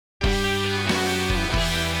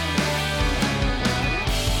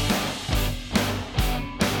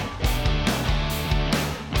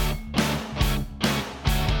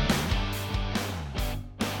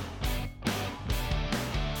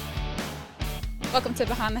Welcome to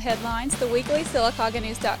Behind the Headlines, the weekly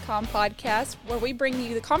SylacaugaNews.com podcast, where we bring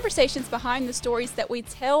you the conversations behind the stories that we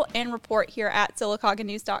tell and report here at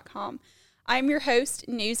SylacaugaNews.com. I'm your host,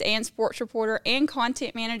 news and sports reporter, and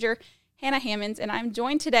content manager, Hannah Hammonds, and I'm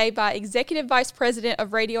joined today by Executive Vice President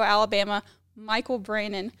of Radio Alabama, Michael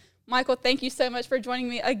Brannon. Michael, thank you so much for joining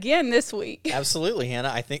me again this week. Absolutely,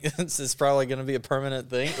 Hannah. I think this is probably going to be a permanent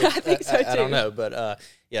thing. I think so, too. I don't know, but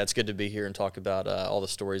yeah, it's good to be here and talk about all the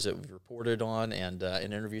stories that we've reported on and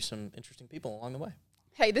interview some interesting people along the way.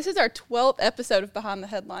 Hey, this is our 12th episode of Behind the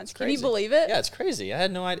Headlines. Can you believe it? Yeah, it's crazy. I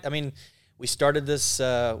had no idea. I mean, we started this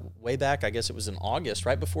way back, I guess it was in August,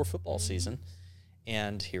 right before football season,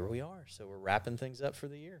 and here we are. So we're wrapping things up for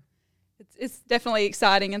the year. It's definitely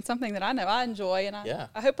exciting and something that I know I enjoy, and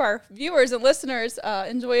I hope our viewers and listeners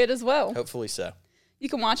enjoy it as well. Hopefully so. You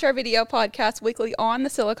can watch our video podcast weekly on the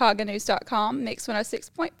SylacaugaNews.com, Mix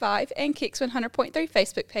 106.5, and Kicks 100.3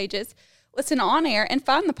 Facebook pages. Listen on air and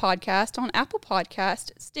find the podcast on Apple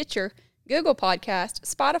Podcast, Stitcher, Google Podcast,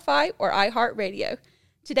 Spotify, or iHeartRadio.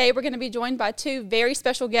 Today, we're going to be joined by two very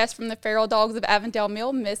special guests from the Feral Dogs of Avondale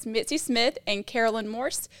Mill, Miss Mitzi Smith and Carolyn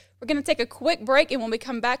Morse. We're going to take a quick break, and when we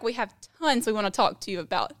come back, we have tons we want to talk to you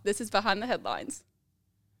about. This is Behind the Headlines.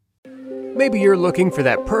 Maybe you're looking for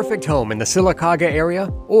that perfect home in the Sylacauga area,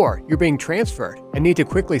 or you're being transferred and need to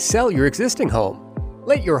quickly sell your existing home.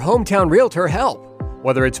 Let your hometown realtor help.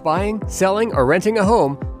 Whether it's buying, selling, or renting a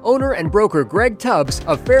home, owner and broker Greg Tubbs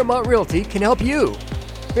of Fairmont Realty can help you.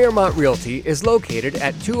 Fairmont Realty is located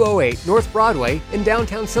at 208 North Broadway in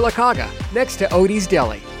downtown Sylacauga, next to Odie's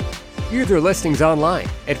Deli. View their listings online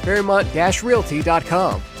at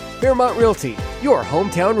fairmont-realty.com. Fairmont Realty, your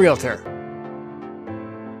hometown realtor.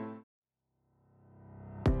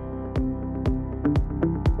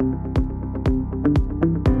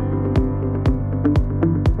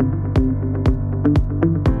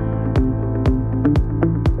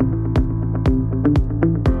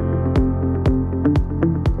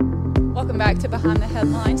 To Behind the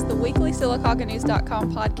Headlines, the weekly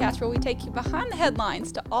SylacaugaNews.com podcast, where we take you behind the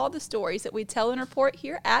headlines to all the stories that we tell and report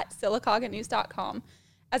here at SylacaugaNews.com.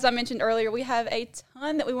 As I mentioned earlier, we have a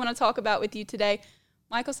ton that we want to talk about with you today.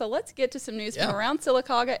 Michael, so let's get to some news from around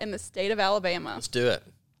Sylacauga and the state of Alabama. Let's do it.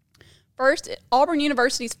 First, Auburn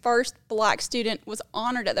University's first black student was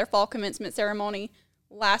honored at their fall commencement ceremony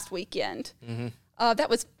last weekend. That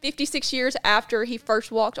was 56 years after he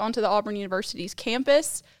first walked onto the Auburn University's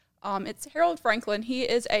campus. It's Harold Franklin. He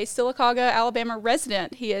is a Sylacauga, Alabama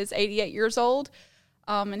resident. He is 88 years old,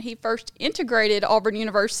 and he first integrated Auburn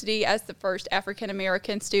University as the first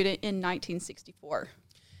African-American student in 1964.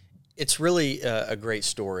 It's really a great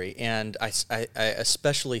story, and I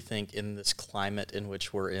especially think in this climate in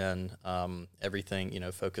which we're in, everything,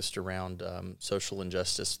 focused around social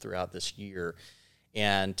injustice throughout this year,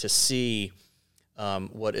 and to see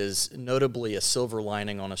what is notably a silver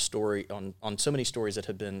lining on a story, on so many stories that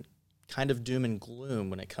have been kind of doom and gloom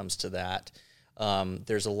when it comes to that.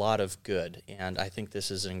 There's a lot of good, and I think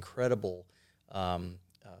this is an incredible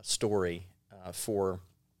story for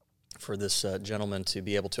this gentleman to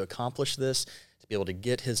be able to accomplish this, to be able to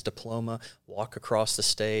get his diploma, walk across the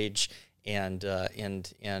stage, and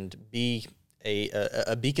be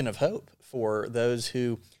a beacon of hope for those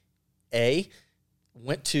who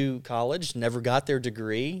went to college, never got their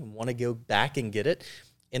degree, want to go back and get it,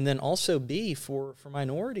 and then also B, for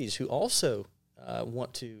minorities who also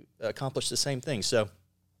want to accomplish the same thing. So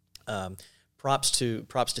props to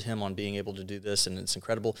him on being able to do this, and it's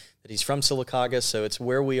incredible that he's from Sylacauga, so it's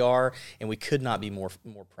where we are, and we could not be more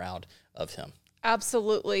proud of him.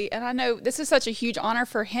 Absolutely, and I know this is such a huge honor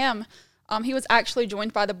for him. He was actually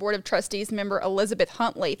joined by the Board of Trustees member Elizabeth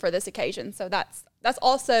Huntley for this occasion, so that's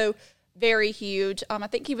also very huge. I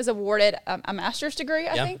think he was awarded a master's degree,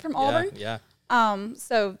 I think, from Auburn. Yeah.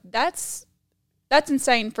 So that's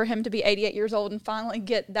insane for him to be 88 years old and finally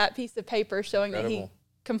get that piece of paper showing that he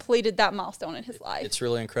completed that milestone in his life. It's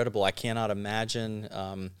really incredible. I cannot imagine,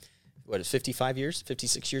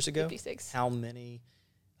 56 years ago? 56. How many,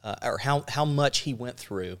 or how much he went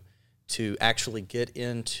through to actually get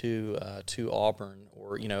into to Auburn,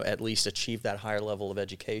 or, at least achieve that higher level of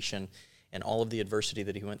education, and all of the adversity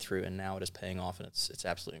that he went through, and now it is paying off, and it's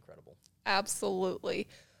absolutely incredible. Absolutely.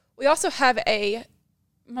 We also have a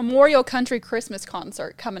Memorial Country Christmas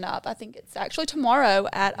concert coming up. I think it's actually tomorrow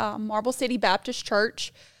at Marble City Baptist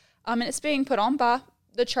Church, and it's being put on by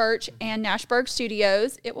the church and Nashburg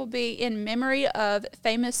Studios. It will be in memory of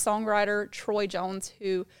famous songwriter Troy Jones,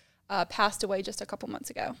 who passed away just a couple months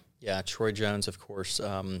ago. Yeah, Troy Jones, of course,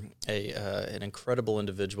 an incredible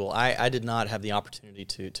individual. I did not have the opportunity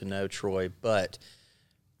to know Troy, but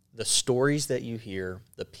the stories that you hear,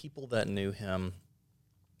 the people that knew him,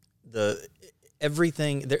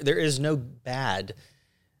 everything, there is no bad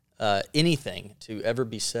anything to ever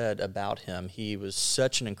be said about him. He was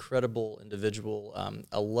such an incredible individual,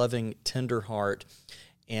 a loving, tender heart,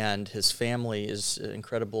 and his family is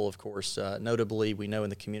incredible, of course. Notably, we know in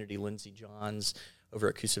the community, Lindsey Johns over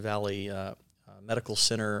at Coosa Valley Medical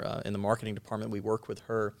Center in the marketing department, we work with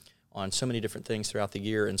her on so many different things throughout the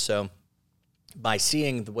year. And so by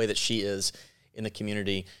seeing the way that she is in the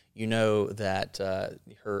community, you know that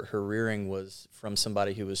her rearing was from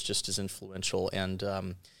somebody who was just as influential,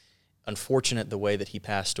 and unfortunate the way that he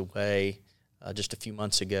passed away just a few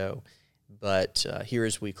months ago. But here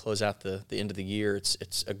as we close out the end of the year,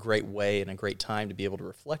 it's a great way and a great time to be able to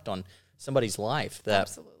reflect on somebody's life that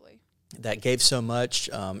Absolutely. that gave so much,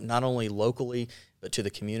 not only locally, but to the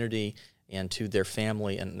community and to their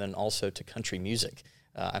family, and then also to country music.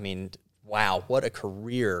 I mean, wow, what a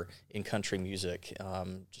career in country music.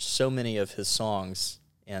 Just so many of his songs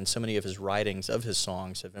and so many of his writings of his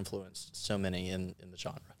songs have influenced so many in the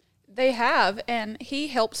genre. They have, and he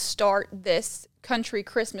helped start this country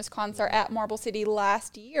Christmas concert at Marble City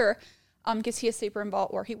last year because he was super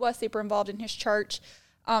involved in his church.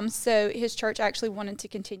 So his church actually wanted to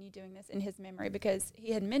continue doing this in his memory because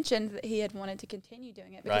he had mentioned that he had wanted to continue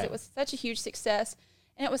doing it because Right. it was such a huge success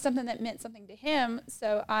and it was something that meant something to him.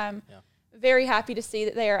 So I'm very happy to see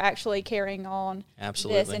that they are actually carrying on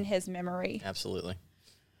Absolutely. this in his memory. Absolutely.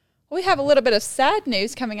 We have a little bit of sad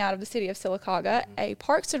news coming out of the city of Sylacauga. A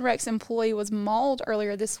Parks and Recs employee was mauled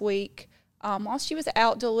earlier this week while she was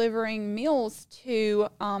out delivering meals to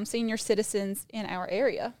senior citizens in our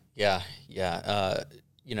area. Yeah.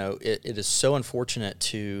 You know, it is so unfortunate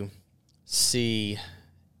to see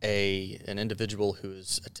an individual who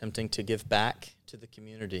is attempting to give back to the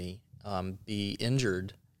community be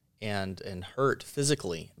injured and hurt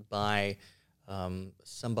physically by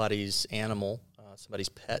somebody's animal, somebody's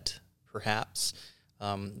pet, perhaps,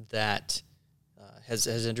 that has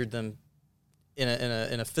injured them in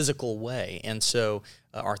a physical way. And so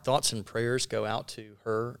our thoughts and prayers go out to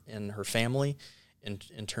her and her family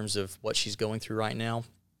in terms of what she's going through right now.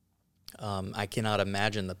 I cannot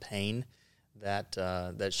imagine the pain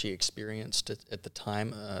that she experienced at the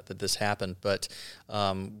time that this happened. But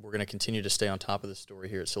we're going to continue to stay on top of the story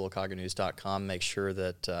here at SylacaugaNews.com. Make sure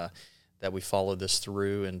that we follow this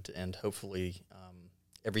through, and hopefully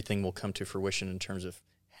everything will come to fruition in terms of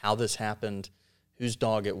how this happened, whose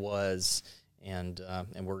dog it was, and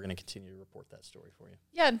we're going to continue to report that story for you.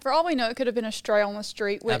 Yeah, and for all we know, it could have been a stray on the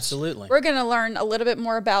street, which Absolutely. we're going to learn a little bit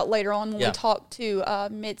more about later on when Yeah. we talk to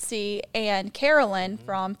Mitzi and Carolyn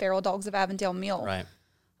from Feral Dogs of Avondale Mill. Right.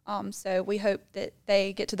 So we hope that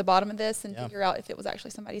they get to the bottom of this and figure out if it was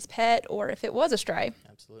actually somebody's pet or if it was a stray.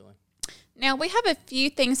 Absolutely. Now, we have a few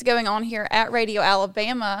things going on here at Radio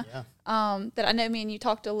Alabama Yeah. that I know me and you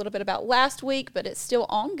talked a little bit about last week, but it's still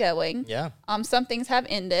ongoing. Yeah. Some things have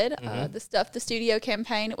ended. The Stuff the Studio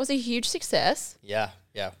campaign, it was a huge success. Yeah.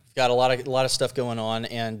 We've got a lot of stuff going on,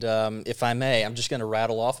 and if I may, I'm just going to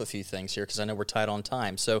rattle off a few things here because I know we're tight on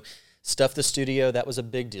time. So, Stuff the Studio, that was a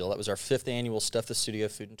big deal. That was our 5th annual Stuff the Studio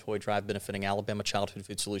Food and Toy Drive benefiting Alabama Childhood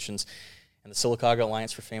Food Solutions and the Sylacauga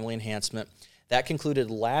Alliance for Family Enhancement. That concluded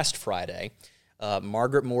last Friday.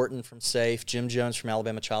 Margaret Morton from SAFE, Jim Jones from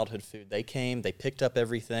Alabama Childhood Food, they came, they picked up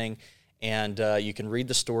everything, and you can read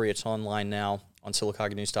the story. It's online now on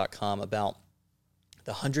SylacaugaNews.com about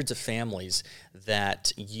the hundreds of families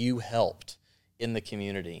that you helped in the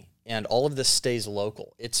community. And all of this stays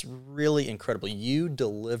local. It's really incredible. You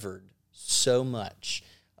delivered so much.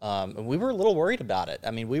 And we were a little worried about it.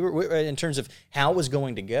 I mean, we were in terms of how it was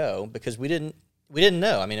going to go because we didn't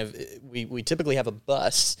know. I mean, we typically have a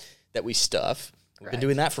bus that we stuff. We've been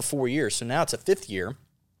doing that for 4 years, so now it's a 5th year.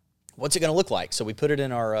 What's it going to look like? So we put it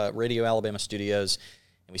in our Radio Alabama studios,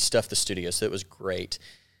 and we stuffed the studio, so it was great.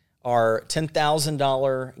 Our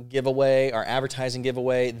 $10,000 giveaway, our advertising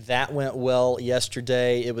giveaway, that went well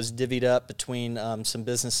yesterday. It was divvied up between some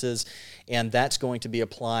businesses, and that's going to be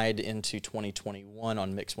applied into 2021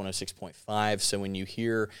 on Mix 106.5. So when you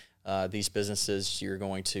hear these businesses, you're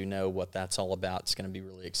going to know what that's all about. It's going to be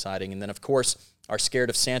really exciting. And then, of course, our Scared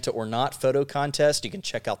of Santa or Not photo contest. You can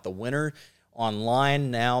check out the winner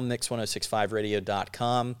online now,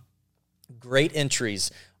 mix1065radio.com. Great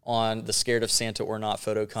entries on the Scared of Santa or Not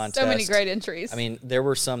photo contest. So many great entries. I mean, there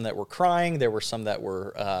were some that were crying. There were some that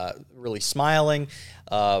were really smiling.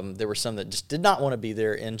 There were some that just did not want to be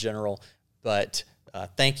there in general. But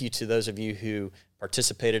thank you to those of you who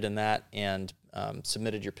participated in that and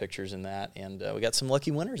submitted your pictures in that. And we got some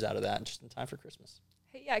lucky winners out of that just in time for Christmas.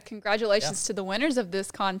 Hey, yeah, congratulations to the winners of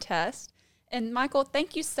this contest. And Michael,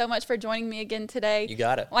 thank you so much for joining me again today. You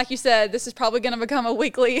got it. Like you said, this is probably going to become a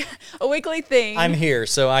weekly thing. I'm here,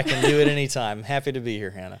 so I can do it anytime. Happy to be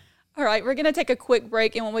here, Hannah. All right, we're going to take a quick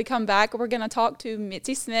break, and when we come back, we're going to talk to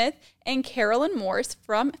Mitzi Smith and Carolyn Morse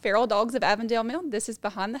from Feral Dogs of Avondale Mill. This is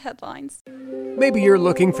Behind the Headlines. Maybe you're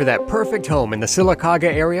looking for that perfect home in the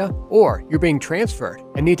Sylacauga area, or you're being transferred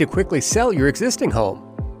and need to quickly sell your existing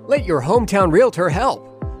home. Let your hometown realtor help.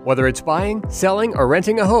 Whether it's buying, selling, or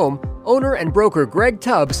renting a home, owner and broker Greg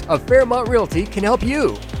Tubbs of Fairmont Realty can help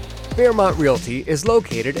you. Fairmont Realty is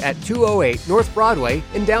located at 208 North Broadway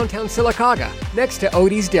in downtown Sylacauga, next to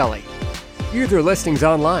Odie's Deli. View their listings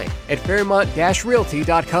online at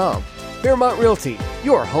fairmont-realty.com. Fairmont Realty,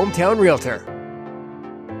 your hometown realtor.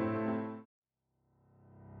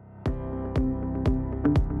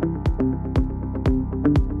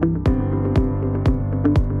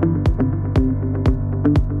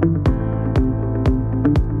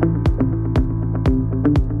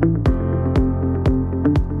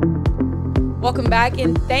 Welcome back,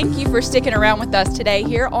 and thank you for sticking around with us today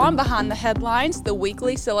here on Behind the Headlines, the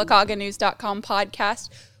weekly SylacaugaNews.com podcast,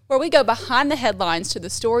 where we go behind the headlines to the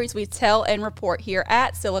stories we tell and report here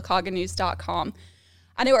at SylacaugaNews.com.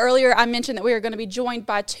 I know earlier I mentioned that we are going to be joined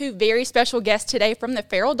by two very special guests today from the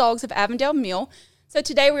Feral Dogs of Avondale Mill. So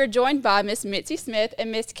today we are joined by Miss Mitzi Smith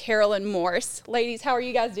and Miss Carolyn Morse. Ladies, how are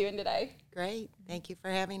you guys doing today? Great. Thank you for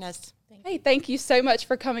having us. Hey, thank you so much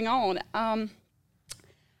for coming on.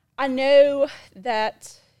 I know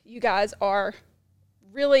that you guys are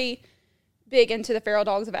really big into the Feral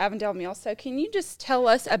Dogs of Avondale Mill, so can you just tell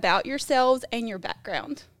us about yourselves and your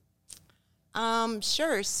background?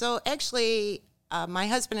 Sure. So actually, my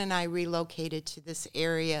husband and I relocated to this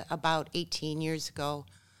area about 18 years ago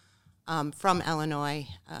from Illinois.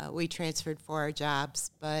 We transferred for our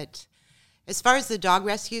jobs, but as far as the dog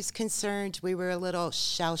rescue is concerned, we were a little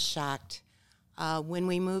shell-shocked when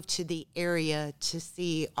we moved to the area to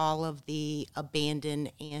see all of the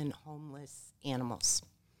abandoned and homeless animals.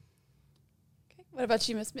 Okay. What about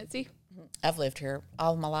you, Miss Mitzi? I've lived here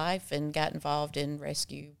all my life and got involved in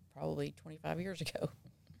rescue probably 25 years ago.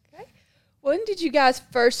 Okay. When did you guys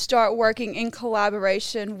first start working in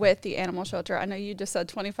collaboration with the animal shelter? I know you just said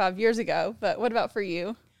 25 years ago, but what about for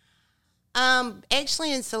you?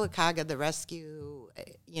 Actually in Sylacauga, the rescue,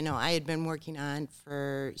 I had been working on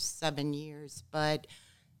for 7 years, but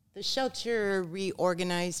the shelter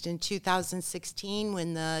reorganized in 2016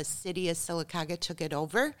 when the city of Sylacauga took it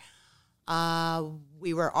over.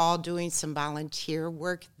 We were all doing some volunteer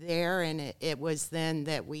work there, and it was then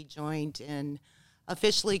that we joined and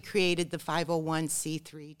officially created the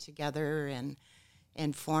 501c3 together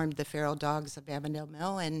and formed the Feral Dogs of Avondale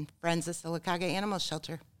Mill and Friends of Sylacauga Animal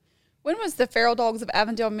Shelter. When was the Feral Dogs of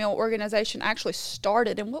Avondale Mill organization actually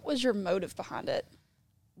started, and what was your motive behind it?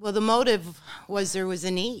 Well, the motive was there was a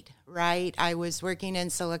need, right? I was working in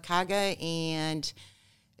Sylacauga, and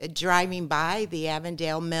driving by the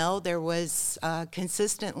Avondale Mill, there was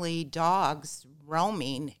consistently dogs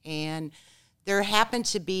roaming, and there happened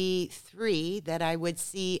to be 3 that I would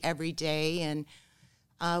see every day and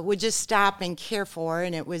would just stop and care for,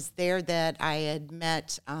 and it was there that I had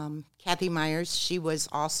met Kathy Myers. She was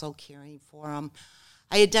also caring for them.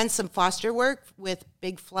 I had done some foster work with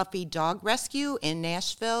Big Fluffy Dog Rescue in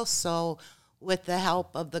Nashville, so with the help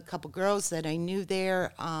of the couple girls that I knew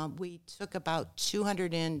there, we took about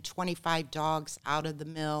 225 dogs out of the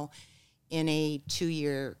mill in a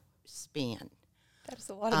 2-year span. That's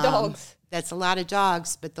a lot of dogs. That's a lot of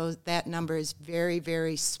dogs, but that number is very,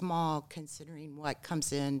 very small considering what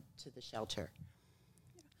comes into the shelter.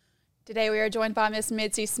 Today we are joined by Miss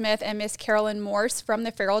Mitzi Smith and Miss Carolyn Morse from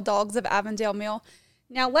the Feral Dogs of Avondale Mill.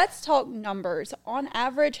 Now let's talk numbers. On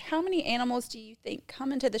average, how many animals do you think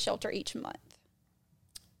come into the shelter each month?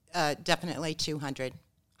 Definitely 200.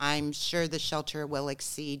 I'm sure the shelter will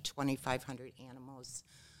exceed 2,500 animals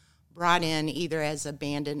brought in either as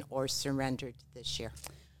abandoned or surrendered this year.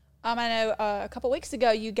 I know a couple weeks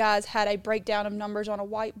ago you guys had a breakdown of numbers on a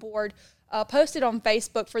whiteboard posted on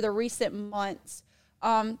Facebook for the recent months.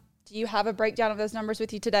 Do you have a breakdown of those numbers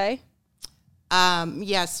with you today?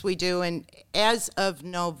 Yes, we do. And as of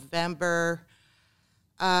November,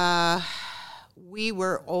 we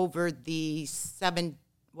were over the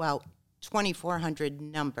 2,400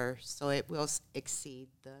 number, so it will exceed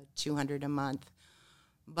the 200 a month.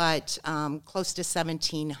 But close to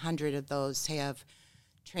 1,700 of those have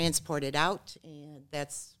transported out, and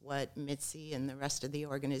that's what Mitzi and the rest of the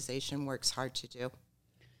organization works hard to do.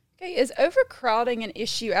 Okay, is overcrowding an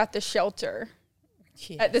issue at the shelter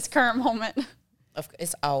at this current moment?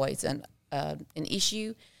 It's always an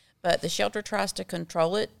issue, but the shelter tries to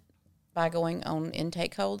control it by going on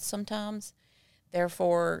intake holds sometimes.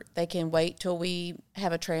 Therefore, they can wait till we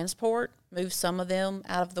have a transport, move some of them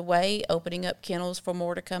out of the way, opening up kennels for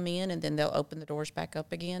more to come in, and then they'll open the doors back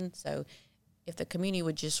up again. So if the community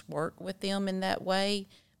would just work with them in that way,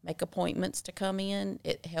 make appointments to come in,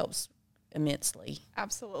 it helps immensely.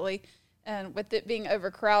 Absolutely. And with it being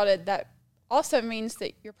overcrowded, that also means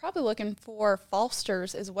that you're probably looking for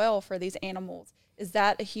fosters as well for these animals. Is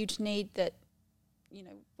that a huge need that,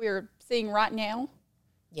 we're seeing right now?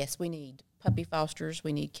 Yes, we need puppy fosters,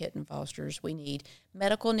 we need kitten fosters, we need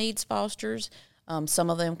medical needs fosters. Some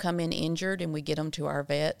of them come in injured, and we get them to our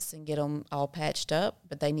vets and get them all patched up,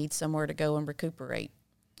 but they need somewhere to go and recuperate.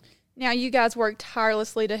 Now, you guys work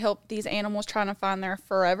tirelessly to help these animals trying to find their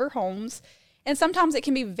forever homes, and sometimes it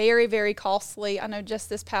can be very, very costly. I know just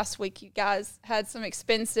this past week you guys had some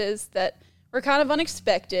expenses that were kind of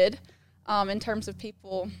unexpected in terms of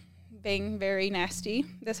people being very nasty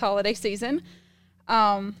this holiday season.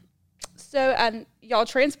 And y'all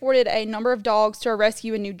transported a number of dogs to a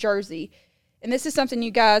rescue in New Jersey. And this is something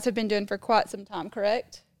you guys have been doing for quite some time,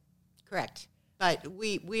 correct? Correct. But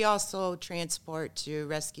we also transport to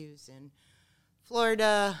rescues in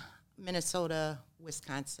Florida, Minnesota,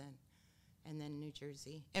 Wisconsin, and then New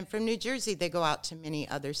Jersey. And from New Jersey, they go out to many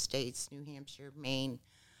other states, New Hampshire, Maine.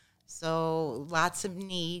 So lots of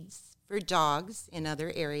needs for dogs in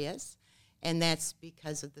other areas. And that's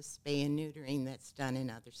because of the spay and neutering that's done in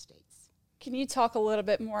other states. Can you talk a little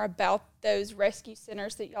bit more about those rescue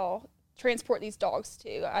centers that y'all transport these dogs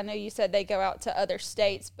to? I know you said they go out to other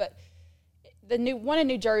states, but the new one in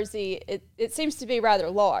New Jersey, it seems to be rather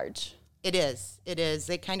large. It is.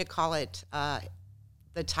 They kind of call it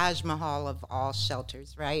the Taj Mahal of all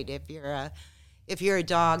shelters, right? If you're a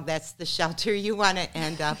dog, that's the shelter you want to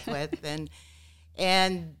end up with,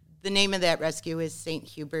 and the name of that rescue is St.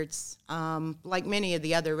 Hubert's. Like many of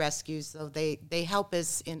the other rescues, though, they help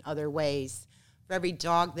us in other ways. For every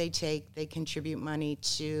dog they take, they contribute money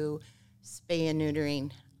to spay and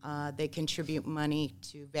neutering. They contribute money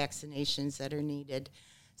to vaccinations that are needed.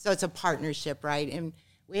 So it's a partnership, right? And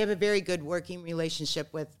we have a very good working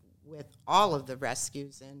relationship with all of the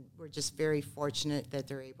rescues, and we're just very fortunate that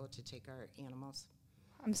they're able to take our animals.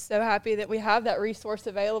 I'm so happy that we have that resource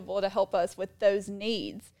available to help us with those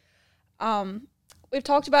needs. We've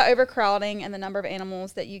talked about overcrowding and the number of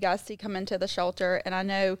animals that you guys see come into the shelter, and I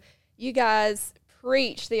know you guys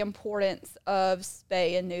preach the importance of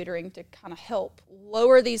spay and neutering to kind of help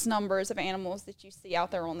lower these numbers of animals that you see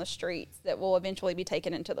out there on the streets that will eventually be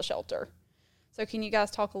taken into the shelter. So can you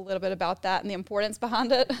guys talk a little bit about that and the importance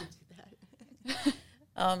behind it?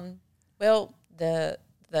 Well, the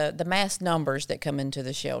mass numbers that come into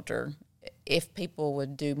the shelter, if people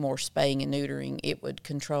would do more spaying and neutering, it would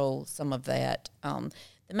control some of that. The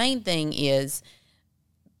main thing is,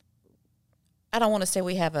 I don't want to say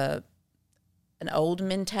we have an old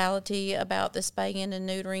mentality about the spaying and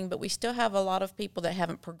neutering, but we still have a lot of people that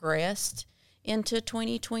haven't progressed into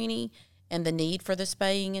 2020 and the need for the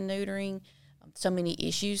spaying and neutering. So many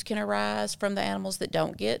issues can arise from the animals that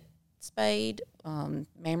don't get spayed,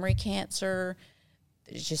 mammary cancer.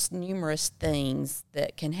 There's just numerous things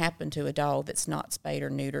that can happen to a dog that's not spayed or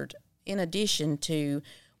neutered, in addition to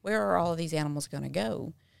where are all of these animals going to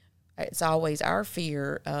go? It's always our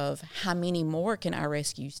fear of how many more can our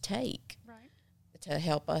rescues take to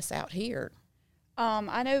help us out here.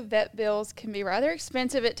 I know vet bills can be rather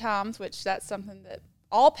expensive at times, which that's something that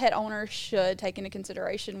all pet owners should take into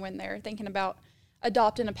consideration when they're thinking about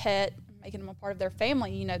adopting a pet, making them a part of their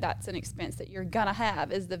family. You know, that's an expense that you're going to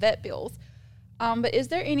have is the vet bills. But is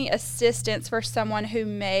there any assistance for someone who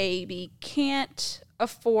maybe can't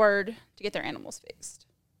afford to get their animals fixed?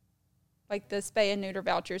 Like the spay and neuter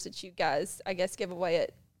vouchers that you guys, I guess, give away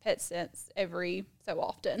at PetSense every so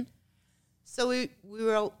often. So we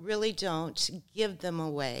really don't give them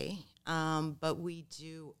away, but we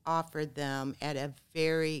do offer them at a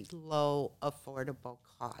very low, affordable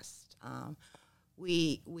cost.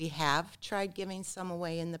 We have tried giving some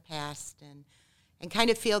away in the past and kind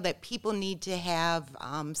of feel that people need to have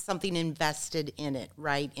something invested in it,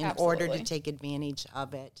 right, in Absolutely. order to take advantage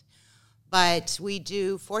of it. But we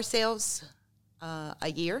do 4 sales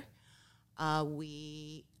a year.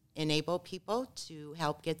 We enable people to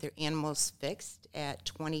help get their animals fixed at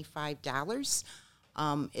 $25.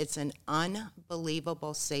 It's an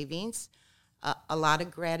unbelievable savings. A lot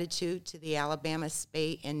of gratitude to the Alabama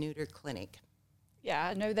Spay and Neuter Clinic. Yeah,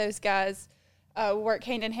 I know those guys work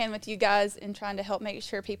hand in hand with you guys in trying to help make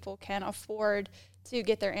sure people can afford to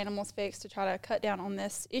get their animals fixed to try to cut down on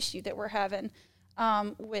this issue that we're having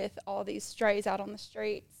with all these strays out on the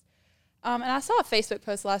streets. And I saw a Facebook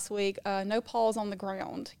post last week, No Paws on the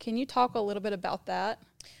Ground. Can you talk a little bit about that?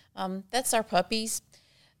 That's our puppies.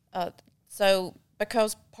 So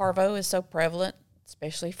because parvo is so prevalent,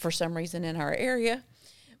 especially for some reason in our area,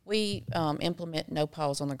 we implement no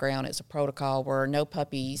paws on the ground. It's a protocol where no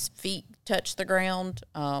puppies' feet touch the ground,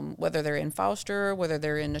 whether they're in foster, whether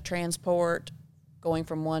they're in a transport, going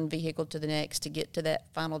from one vehicle to the next to get to that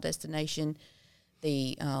final destination.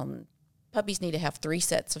 The puppies need to have 3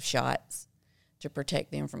 sets of shots to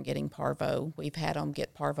protect them from getting parvo. We've had them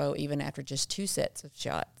get parvo even after just 2 sets of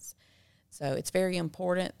shots. So it's very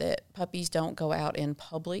important that puppies don't go out in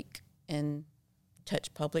public and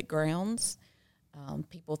touch public grounds.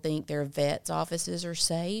 People think their vets' offices are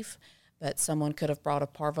safe, but someone could have brought a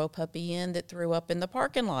parvo puppy in that threw up in the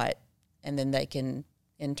parking lot, and then they can,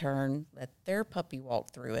 in turn, let their puppy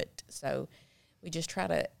walk through it. So we just try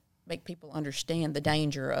to make people understand the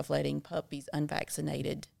danger of letting puppies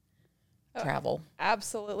unvaccinated travel.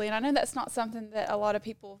 Absolutely. And I know that's not something that a lot of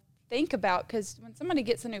people think about, because when somebody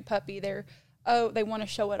gets a new puppy, they want to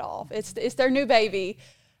show it off. It's their new baby.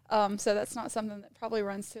 So that's not something that probably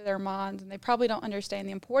runs through their minds, and they probably don't understand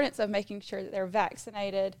the importance of making sure that they're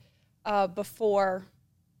vaccinated before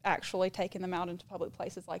actually taking them out into public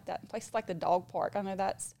places like that. Places like the dog park.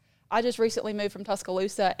 I just recently moved from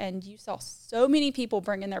Tuscaloosa, and you saw so many people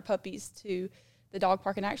bringing their puppies to the dog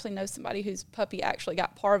park, and I actually know somebody whose puppy actually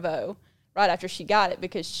got parvo right after she got it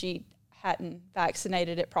because she hadn't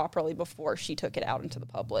vaccinated it properly before she took it out into the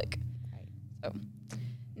public. Right. So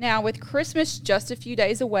now, with Christmas just a few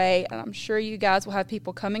days away, and I'm sure you guys will have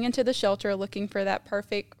people coming into the shelter looking for that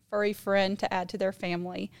perfect furry friend to add to their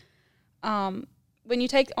family. When you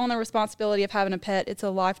take on the responsibility of having a pet, it's a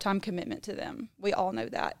lifetime commitment to them. We all know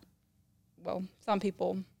that. Well, some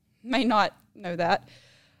people may not know that.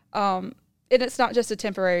 And it's not just a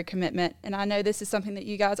temporary commitment. And I know this is something that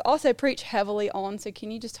you guys also preach heavily on. So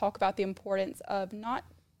can you just talk about the importance of not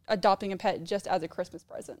adopting a pet just as a Christmas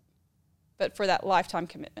present, but for that lifetime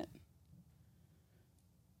commitment?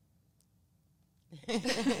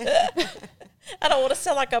 I don't want to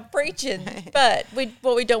sound like I'm preaching, but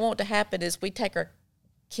what we don't want to happen is we take our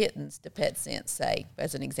kittens to PetSense, say,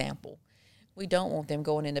 as an example. We don't want them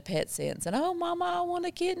going into PetSense and, oh, Mama, I want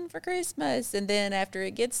a kitten for Christmas. And then after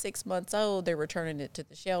it gets 6 months old, they're returning it to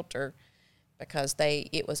the shelter because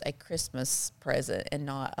it was a Christmas present and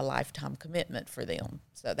not a lifetime commitment for them.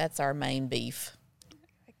 So that's our main beef.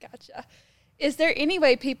 I gotcha. Is there any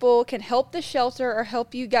way people can help the shelter or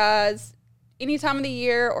help you guys any time of the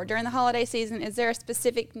year or during the holiday season? Is there a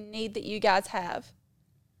specific need that you guys have?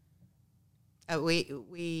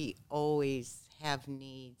 We always have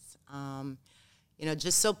needs.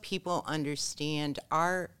 Just so people understand,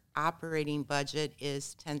 our operating budget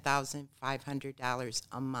is $10,500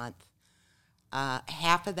 a month.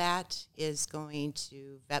 Half of that is going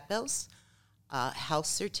to vet bills, health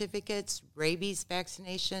certificates, rabies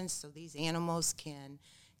vaccinations, so these animals can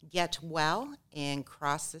get well and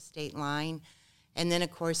cross the state line. And then,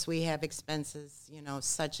 of course, we have expenses,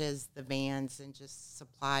 such as the vans and just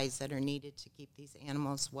supplies that are needed to keep these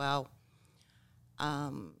animals well.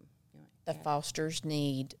 The fosters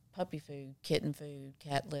need puppy food, kitten food,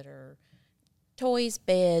 cat litter, toys,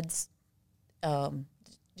 beds,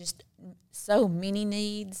 just so many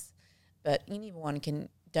needs. But anyone can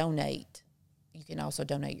donate. You can also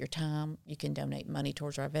donate your time. You can donate money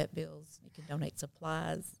towards our vet bills. You can donate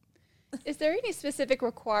supplies. Is there any specific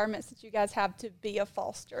requirements that you guys have to be a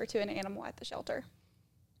foster to an animal at the shelter?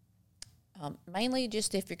 Mainly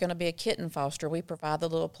just if you're going to be a kitten foster, we provide the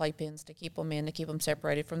little playpens to keep them in, to keep them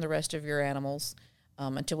separated from the rest of your animals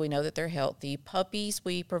until we know that they're healthy. Puppies,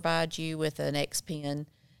 we provide you with an X pen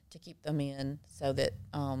to keep them in so that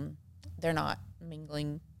they're not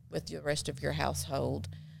mingling with the rest of your household.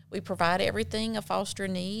 We provide everything a foster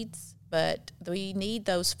needs, but we need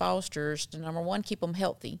those fosters to, number one, keep them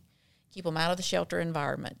healthy, keep them out of the shelter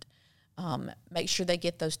environment. Make sure they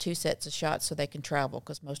get those 2 sets of shots so they can travel,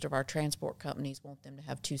 because most of our transport companies want them to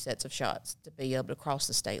have 2 sets of shots to be able to cross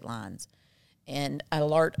the state lines, and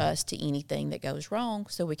alert us to anything that goes wrong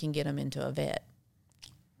so we can get them into a vet.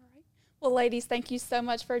 All right. Well, ladies, thank you so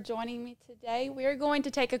much for joining me today. We're going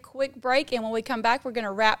to take a quick break, and when we come back, we're going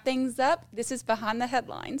to wrap things up. This is Behind the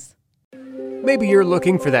Headlines. Maybe you're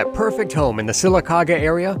looking for that perfect home in the Sylacauga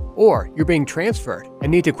area, or you're being transferred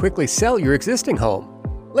and need to quickly sell your existing home.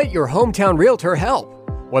 Let your hometown realtor help.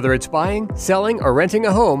 Whether it's buying, selling, or renting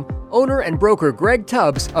a home, owner and broker Greg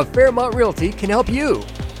Tubbs of Fairmont Realty can help you.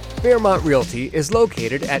 Fairmont Realty is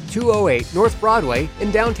located at 208 North Broadway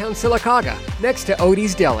in downtown Sylacauga, next to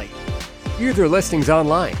Odie's Deli. View their listings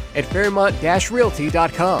online at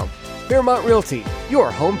fairmont-realty.com. Fairmont Realty,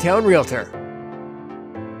 your hometown realtor.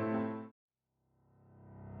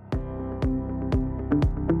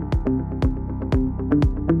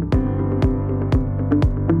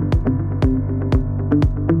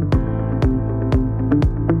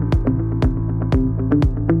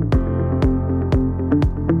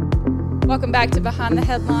 Welcome back to Behind the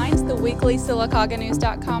Headlines, the weekly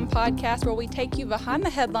SylacaugaNews.com podcast where we take you behind the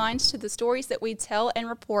headlines to the stories that we tell and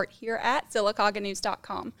report here at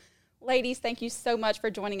SylacaugaNews.com. Ladies, thank you so much for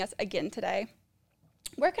joining us again today.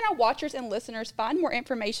 Where can our watchers and listeners find more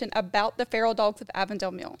information about the Feral Dogs of Avondale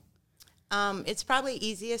Mill? It's probably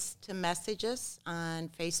easiest to message us on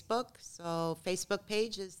Facebook. So Facebook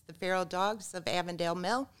page is the Feral Dogs of Avondale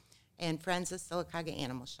Mill and Friends of Sylacauga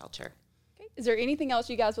Animal Shelter. Okay. Is there anything else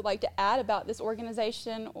you guys would like to add about this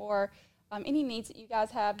organization or any needs that you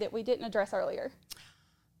guys have that we didn't address earlier?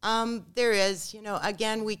 There is,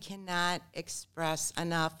 again, we cannot express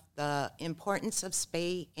enough the importance of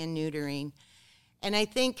spay and neutering. And I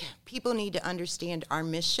think people need to understand our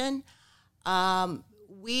mission.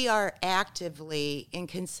 We are actively and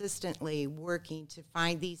consistently working to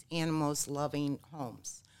find these animals loving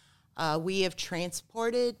homes. We have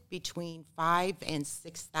transported between 5,000 and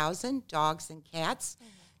 6,000 dogs and cats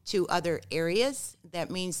to other areas. That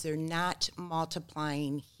means they're not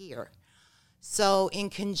multiplying here. So in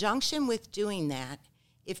conjunction with doing that,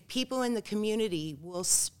 if people in the community will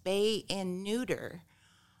spay and neuter,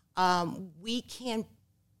 we can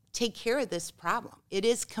take care of this problem. It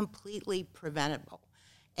is completely preventable.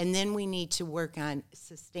 And then we need to work on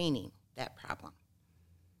sustaining that problem.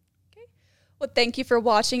 Okay. Well, thank you for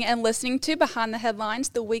watching and listening to Behind the Headlines,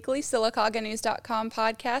 the weekly SylacaugaNews.com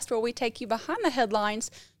podcast, where we take you behind the headlines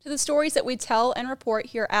to the stories that we tell and report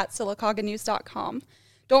here at SylacaugaNews.com.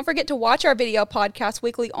 Don't forget to watch our video podcast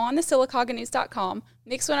weekly on the SylacaugaNews.com,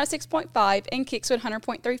 Mix 106.5, and Kicks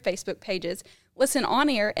 100.3 Facebook pages. Listen on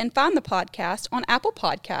air and find the podcast on Apple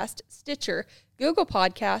Podcast, Stitcher, Google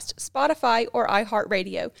Podcast, Spotify, or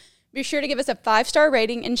iHeartRadio. Be sure to give us a 5-star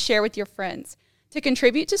rating and share with your friends. To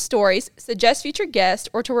contribute to stories, suggest future guests,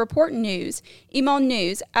 or to report news, email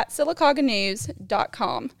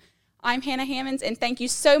news@SylacaugaNews.com. I'm Hannah Hammonds, and thank you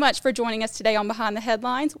so much for joining us today on Behind the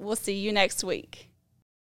Headlines. We'll see you next week.